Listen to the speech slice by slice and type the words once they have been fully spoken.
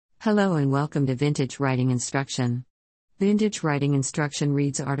Hello and welcome to Vintage Writing Instruction. Vintage Writing Instruction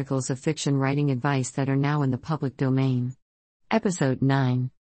reads articles of fiction writing advice that are now in the public domain. Episode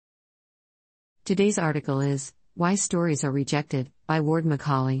 9. Today's article is Why Stories Are Rejected by Ward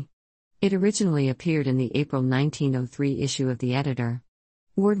Macauley. It originally appeared in the April 1903 issue of The Editor.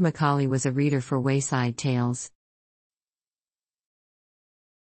 Ward Macauley was a reader for Wayside Tales.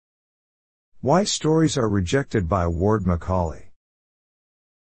 Why Stories Are Rejected by Ward Macauley.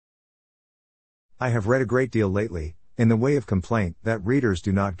 I have read a great deal lately, in the way of complaint, that readers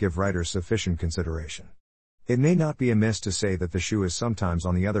do not give writers sufficient consideration. It may not be amiss to say that the shoe is sometimes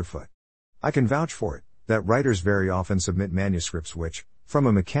on the other foot. I can vouch for it, that writers very often submit manuscripts which, from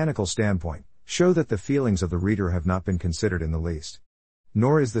a mechanical standpoint, show that the feelings of the reader have not been considered in the least.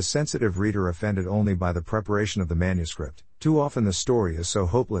 Nor is the sensitive reader offended only by the preparation of the manuscript. Too often the story is so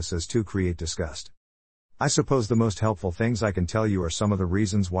hopeless as to create disgust. I suppose the most helpful things I can tell you are some of the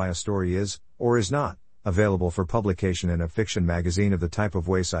reasons why a story is, or is not, available for publication in a fiction magazine of the type of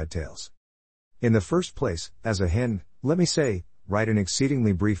Wayside Tales. In the first place, as a hint, let me say, write an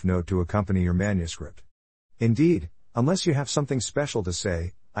exceedingly brief note to accompany your manuscript. Indeed, unless you have something special to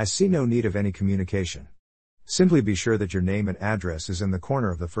say, I see no need of any communication. Simply be sure that your name and address is in the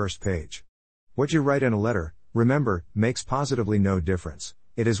corner of the first page. What you write in a letter, remember, makes positively no difference.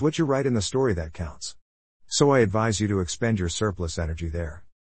 It is what you write in the story that counts. So I advise you to expend your surplus energy there.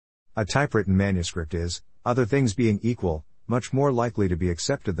 A typewritten manuscript is, other things being equal, much more likely to be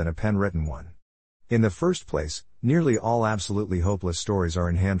accepted than a pen-written one. In the first place, nearly all absolutely hopeless stories are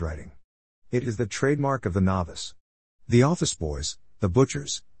in handwriting. It is the trademark of the novice. The office boys, the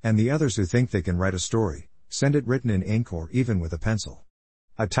butchers, and the others who think they can write a story, send it written in ink or even with a pencil.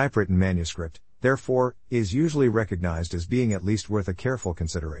 A typewritten manuscript, therefore, is usually recognized as being at least worth a careful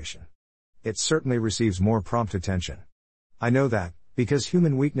consideration. It certainly receives more prompt attention. I know that, because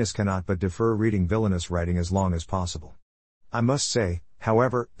human weakness cannot but defer reading villainous writing as long as possible. I must say,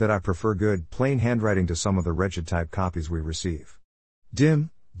 however, that I prefer good, plain handwriting to some of the wretched type copies we receive.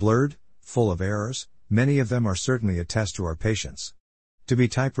 Dim, blurred, full of errors, many of them are certainly a test to our patience. To be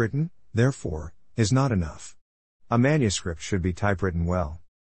typewritten, therefore, is not enough. A manuscript should be typewritten well.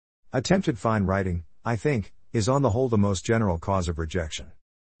 Attempted fine writing, I think, is on the whole the most general cause of rejection.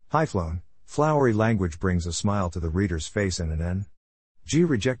 High-flown, flowery language brings a smile to the reader's face and an N.G.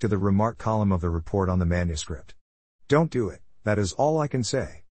 reject to the remark column of the report on the manuscript. Don't do it, that is all I can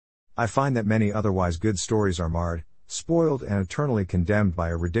say. I find that many otherwise good stories are marred, spoiled and eternally condemned by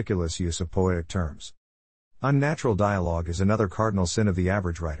a ridiculous use of poetic terms. Unnatural dialogue is another cardinal sin of the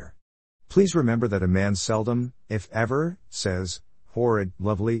average writer. Please remember that a man seldom, if ever, says, horrid,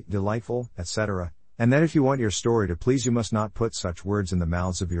 lovely, delightful, etc., and that if you want your story to please you must not put such words in the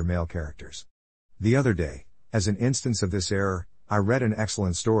mouths of your male characters. The other day, as an instance of this error, I read an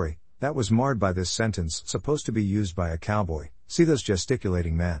excellent story, that was marred by this sentence supposed to be used by a cowboy, see those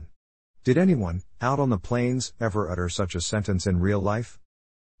gesticulating men. Did anyone, out on the plains, ever utter such a sentence in real life?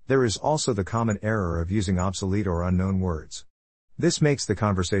 There is also the common error of using obsolete or unknown words. This makes the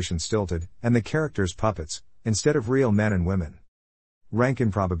conversation stilted, and the characters puppets, instead of real men and women. Rank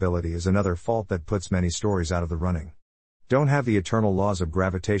improbability is another fault that puts many stories out of the running. Don't have the eternal laws of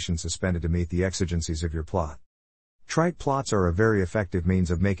gravitation suspended to meet the exigencies of your plot. Trite plots are a very effective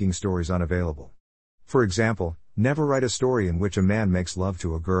means of making stories unavailable. For example, never write a story in which a man makes love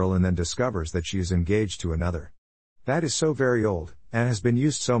to a girl and then discovers that she is engaged to another. That is so very old, and has been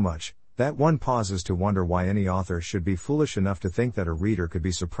used so much, that one pauses to wonder why any author should be foolish enough to think that a reader could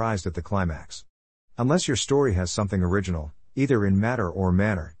be surprised at the climax. Unless your story has something original, either in matter or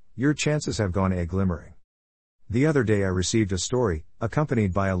manner, your chances have gone a-glimmering. The other day I received a story,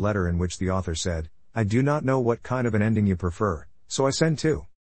 accompanied by a letter in which the author said, I do not know what kind of an ending you prefer, so I send two.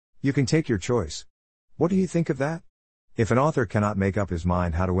 You can take your choice. What do you think of that? If an author cannot make up his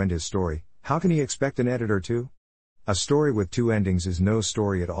mind how to end his story, how can he expect an editor to? A story with two endings is no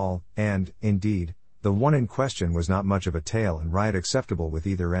story at all, and, indeed, the one in question was not much of a tale and right acceptable with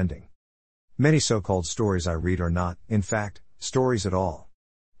either ending. Many so-called stories I read are not, in fact, stories at all.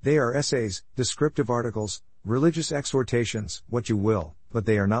 They are essays, descriptive articles, religious exhortations, what you will, but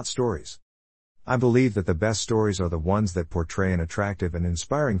they are not stories. I believe that the best stories are the ones that portray an attractive and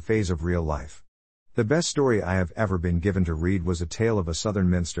inspiring phase of real life. The best story I have ever been given to read was a tale of a southern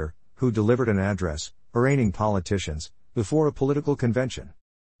minister, who delivered an address, arraigning politicians, before a political convention.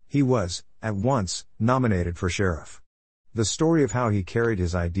 He was, at once, nominated for sheriff. The story of how he carried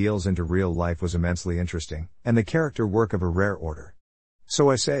his ideals into real life was immensely interesting, and the character work of a rare order.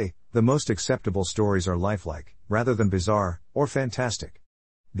 So I say, the most acceptable stories are lifelike, rather than bizarre, or fantastic.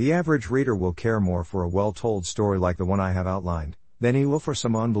 The average reader will care more for a well-told story like the one I have outlined, then he will for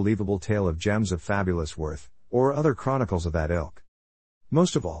some unbelievable tale of gems of fabulous worth, or other chronicles of that ilk.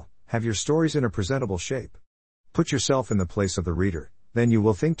 Most of all, have your stories in a presentable shape. Put yourself in the place of the reader, then you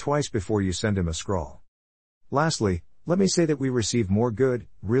will think twice before you send him a scrawl. Lastly, let me say that we receive more good,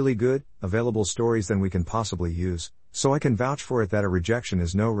 really good, available stories than we can possibly use, so I can vouch for it that a rejection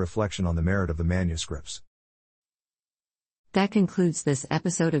is no reflection on the merit of the manuscripts. That concludes this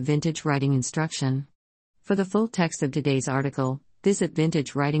episode of Vintage Writing Instruction. For the full text of today's article, visit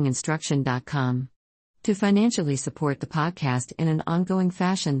vintagewritinginstruction.com. To financially support the podcast in an ongoing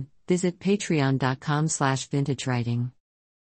fashion, visit patreon.com/vintagewriting.